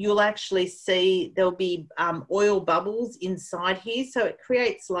 you'll actually see there'll be oil bubbles inside here. So it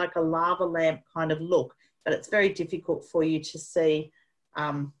creates like a lava lamp kind of look, but it's very difficult for you to see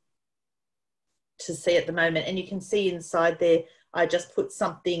at the moment. And you can see inside there, I just put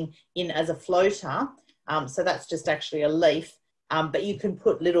something in as a floater. So that's just actually a leaf, but you can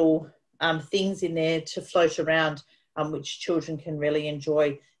put little things in there to float around, which children can really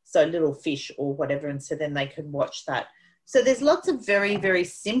enjoy. So little fish or whatever, and so then they can watch that. So there's lots of very, very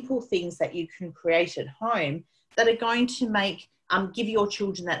simple things that you can create at home that are going to make, give your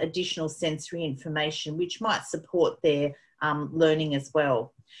children that additional sensory information, which might support their learning as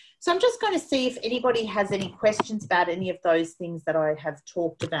well. So I'm just going to see if anybody has any questions about any of those things that I have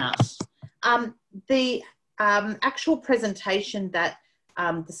talked about. The actual presentation that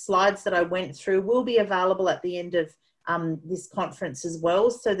the slides that I went through will be available at the end of this conference as well,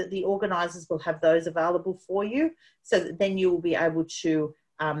 so that the organisers will have those available for you, so that then you will be able to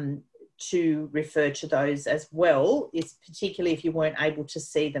refer to those as well, is particularly if you weren't able to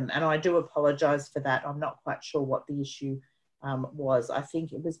see them. And I do apologise for that. I'm not quite sure what the issue was. I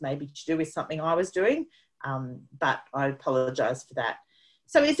think it was maybe to do with something I was doing, but I apologise for that.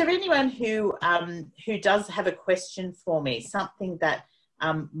 So is there anyone who does have a question for me, something that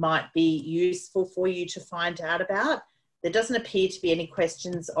might be useful for you to find out about? There doesn't appear to be any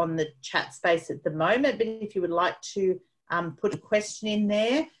questions on the chat space at the moment, but if you would like to put a question in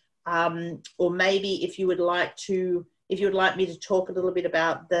there, or maybe if you would like me to talk a little bit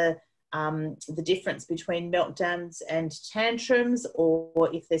about the difference between meltdowns and tantrums, or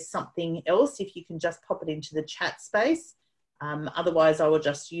if there's something else, if you can just pop it into the chat space. Otherwise, I will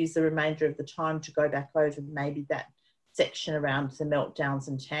just use the remainder of the time to go back over maybe that section around the meltdowns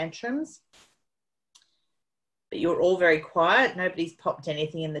and tantrums. But you're all very quiet. Nobody's popped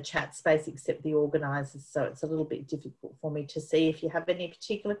anything in the chat space except the organisers, so it's a little bit difficult for me to see if you have any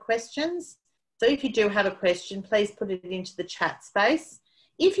particular questions. So if you do have a question, please put it into the chat space.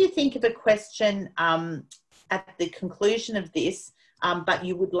 If you think of a question at the conclusion of this, but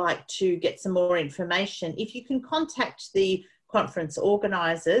you would like to get some more information, if you can contact the conference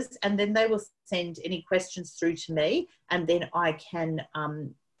organisers, and then they will send any questions through to me, and then I can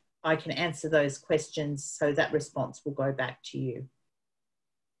answer those questions, so that response will go back to you.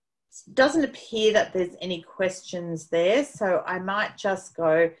 It doesn't appear that there's any questions there, so I might just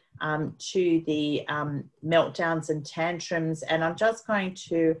go to the meltdowns and tantrums, and I'm just going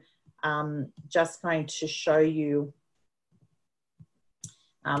to show you.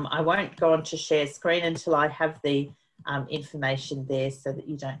 I won't go on to share screen until I have the information there, so that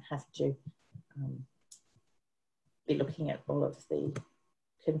you don't have to be looking at all of the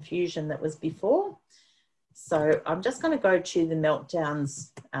confusion that was before. So I'm just going to go to the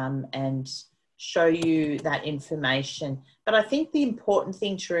meltdowns and show you that information. But I think the important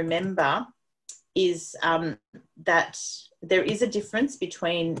thing to remember is that there is a difference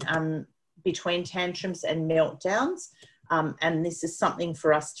between tantrums and meltdowns. And this is something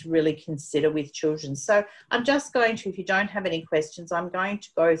for us to really consider with children. So I'm just going to, if you don't have any questions, I'm going to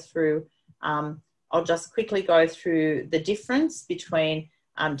go through, I'll just quickly go through the difference between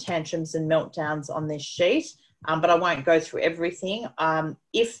tantrums and meltdowns on this sheet, but I won't go through everything.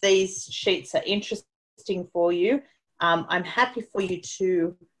 If these sheets are interesting for you, I'm happy for you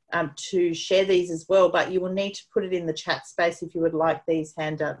to share these as well, but you will need to put it in the chat space if you would like these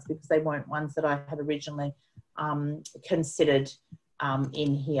handouts, because they weren't ones that I had originally considered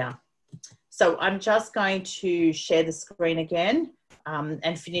in here. So I'm just going to share the screen again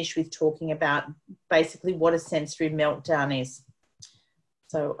and finish with talking about basically what a sensory meltdown is.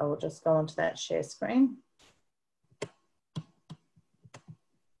 So I will just go onto that share screen.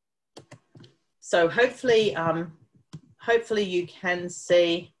 So hopefully, hopefully you can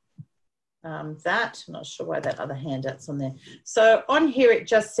see that. I'm not sure why that other handout's on there. So on here, it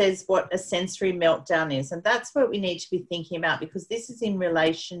just says what a sensory meltdown is. And that's what we need to be thinking about, because this is in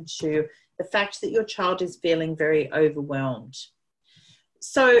relation to the fact that your child is feeling very overwhelmed.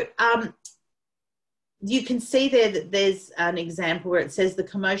 So you can see there that there's an example where it says the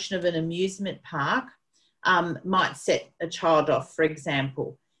commotion of an amusement park might set a child off, for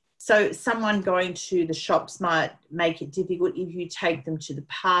example. So someone going to the shops might make it difficult. If you take them to the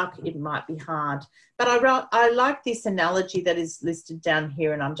park, it might be hard. But I like this analogy that is listed down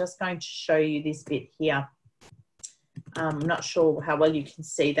here, and I'm just going to show you this bit here. I'm not sure how well you can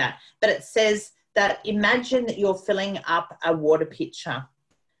see that, but it says that imagine that you're filling up a water pitcher.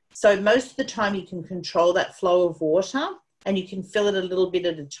 So most of the time you can control that flow of water and you can fill it a little bit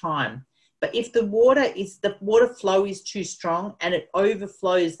at a time. But if the water flow is too strong and it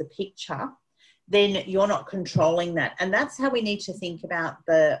overflows the pitcher, then you're not controlling that. And that's how we need to think about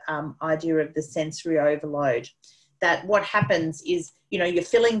the idea of the sensory overload. That what happens is, you know, you're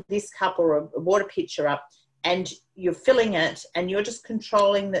filling this cup or a water pitcher up, and you're filling it and you're just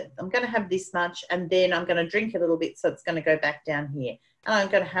controlling that I'm going to have this much, and then I'm going to drink a little bit, so it's going to go back down here. And I'm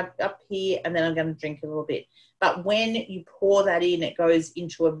going to have up here, and then I'm going to drink a little bit. But when you pour that in, it goes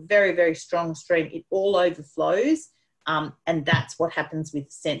into a very, very strong stream. It all overflows, and that's what happens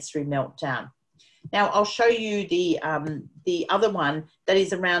with sensory meltdown. Now, I'll show you the other one that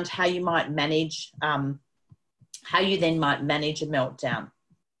is around how you might manage, how you then might manage a meltdown.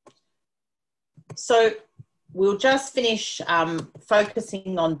 So we'll just finish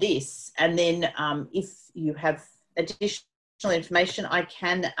focusing on this, and then if you have additional information, I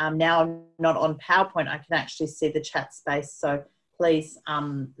can now, I'm not on PowerPoint, I can actually see the chat space. So please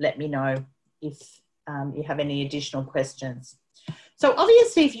let me know if you have any additional questions. So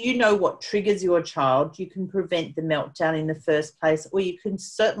obviously, if you know what triggers your child, you can prevent the meltdown in the first place, or you can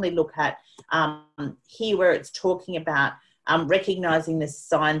certainly look at here where it's talking about recognizing the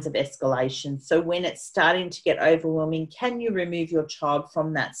signs of escalation. So when it's starting to get overwhelming, can you remove your child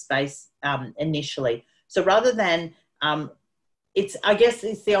from that space initially? So rather than, I guess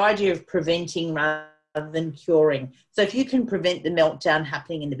it's the idea of preventing rather than curing. So if you can prevent the meltdown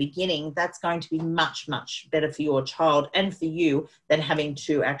happening in the beginning, that's going to be much, much better for your child and for you than having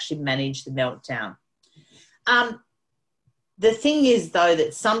to actually manage the meltdown. The thing is, though,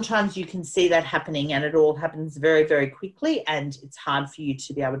 that sometimes you can see that happening and it all happens very, very quickly, and it's hard for you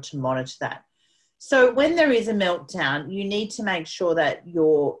to be able to monitor that. So when there is a meltdown, you need to make sure that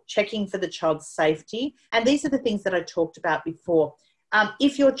you're checking for the child's safety. And these are the things that I talked about before.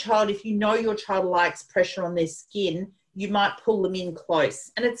 If you know your child likes pressure on their skin, you might pull them in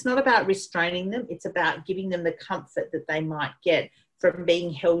close. And it's not about restraining them. It's about giving them the comfort that they might get from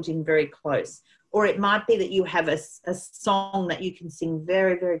being held in very close. Or it might be that you have a song that you can sing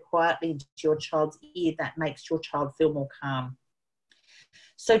very, very quietly into your child's ear that makes your child feel more calm.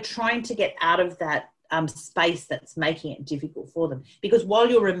 So trying to get out of that space that's making it difficult for them. Because while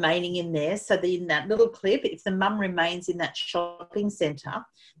you're remaining in there, so in that little clip, if the mum remains in that shopping centre,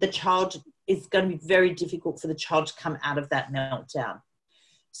 the child is going to be very difficult for the child to come out of that meltdown.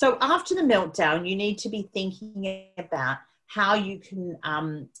 So after the meltdown, you need to be thinking about how you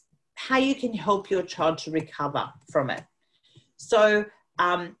can help your child to recover from it. So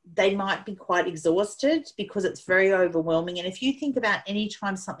they might be quite exhausted because it's very overwhelming. And if you think about any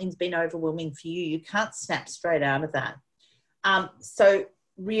time something's been overwhelming for you, you can't snap straight out of that. So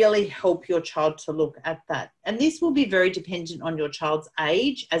really help your child to look at that. And this will be very dependent on your child's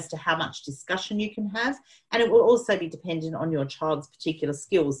age as to how much discussion you can have. And it will also be dependent on your child's particular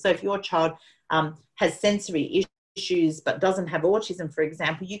skills. So if your child has sensory issues but doesn't have autism, for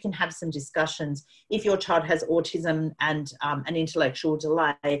example, you can have some discussions. If your child has autism and an intellectual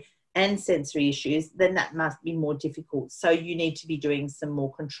delay and sensory issues, then that must be more difficult. So you need to be doing some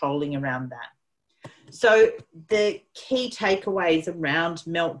more controlling around that. So the key takeaways around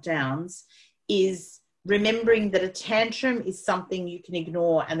meltdowns is remembering that a tantrum is something you can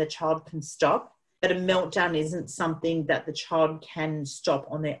ignore and the child can stop, but a meltdown isn't something that the child can stop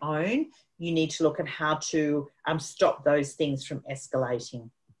on their own. You need to look at how to stop those things from escalating.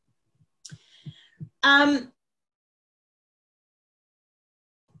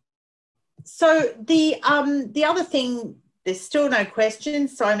 So the other thing, there's still no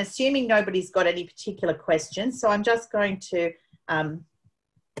questions, so I'm assuming nobody's got any particular questions. So I'm just going to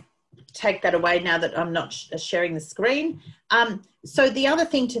take that away now that I'm not sharing the screen. So the other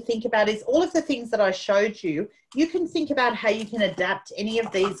thing to think about is all of the things that I showed you, you can think about how you can adapt any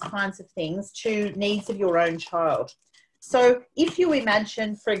of these kinds of things to needs of your own child. So if you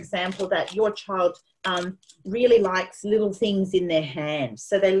imagine, for example, that your child really likes little things in their hand,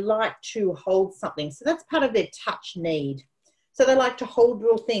 so they like to hold something, so that's part of their touch need. So they like to hold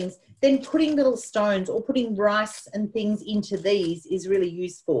little things. Then putting little stones or putting rice and things into these is really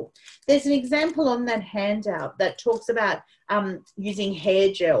useful. There's an example on that handout that talks about using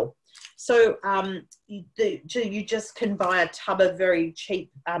hair gel. So you just can buy a tub of very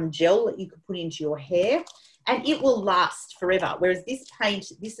cheap gel that you could put into your hair and it will last forever. Whereas this paint,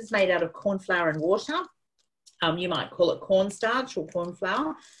 this is made out of corn flour and water. You might call it cornstarch or corn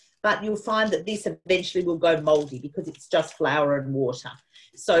flour. But you'll find that this eventually will go moldy because it's just flour and water.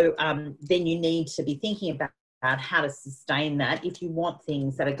 So then you need to be thinking about how to sustain that. If you want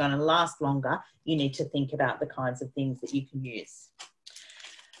things that are going to last longer, you need to think about the kinds of things that you can use.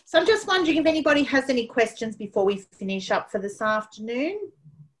 So I'm just wondering if anybody has any questions before we finish up for this afternoon.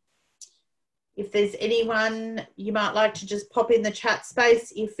 If there's anyone, you might like to just pop in the chat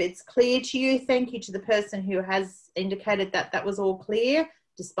space if it's clear to you. Thank you to the person who has indicated that that was all clear,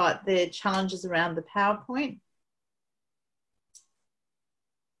 despite the challenges around the PowerPoint.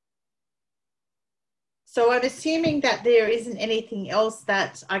 So I'm assuming that there isn't anything else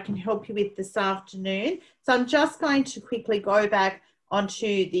that I can help you with this afternoon. So I'm just going to quickly go back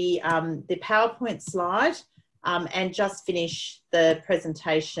onto the PowerPoint slide and just finish the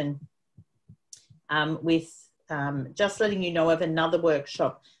presentation with just letting you know of another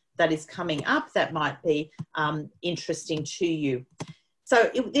workshop that is coming up that might be interesting to you. So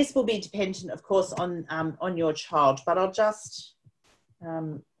this will be dependent, of course, on your child, but I'll just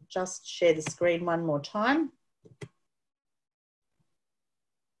share the screen one more time.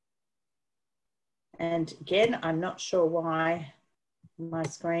 And again, I'm not sure why my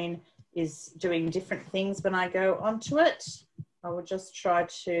screen is doing different things when I go onto it. I will just try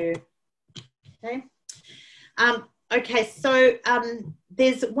to, okay. Okay, so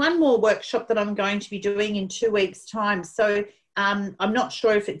there's one more workshop that I'm going to be doing in 2 weeks' time. So I'm not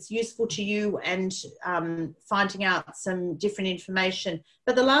sure if it's useful to you and finding out some different information.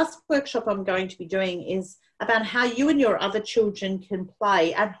 But the last workshop I'm going to be doing is about how you and your other children can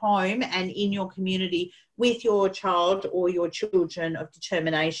play at home and in your community with your child or your children of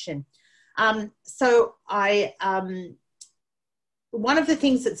determination. One of the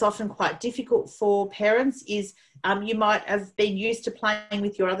things that's often quite difficult for parents is you might have been used to playing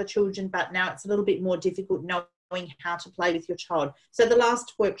with your other children, but now it's a little bit more difficult knowing how to play with your child. So the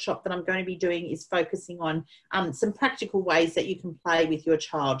last workshop that I'm going to be doing is focusing on some practical ways that you can play with your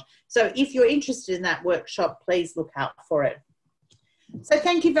child. So if you're interested in that workshop, please look out for it. So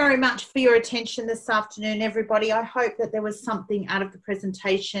thank you very much for your attention this afternoon, everybody. I hope that there was something out of the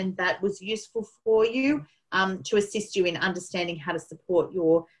presentation that was useful for you to assist you in understanding how to support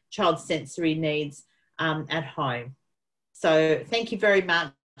your child's sensory needs at home. So thank you very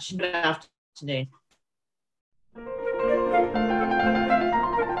much. Good afternoon.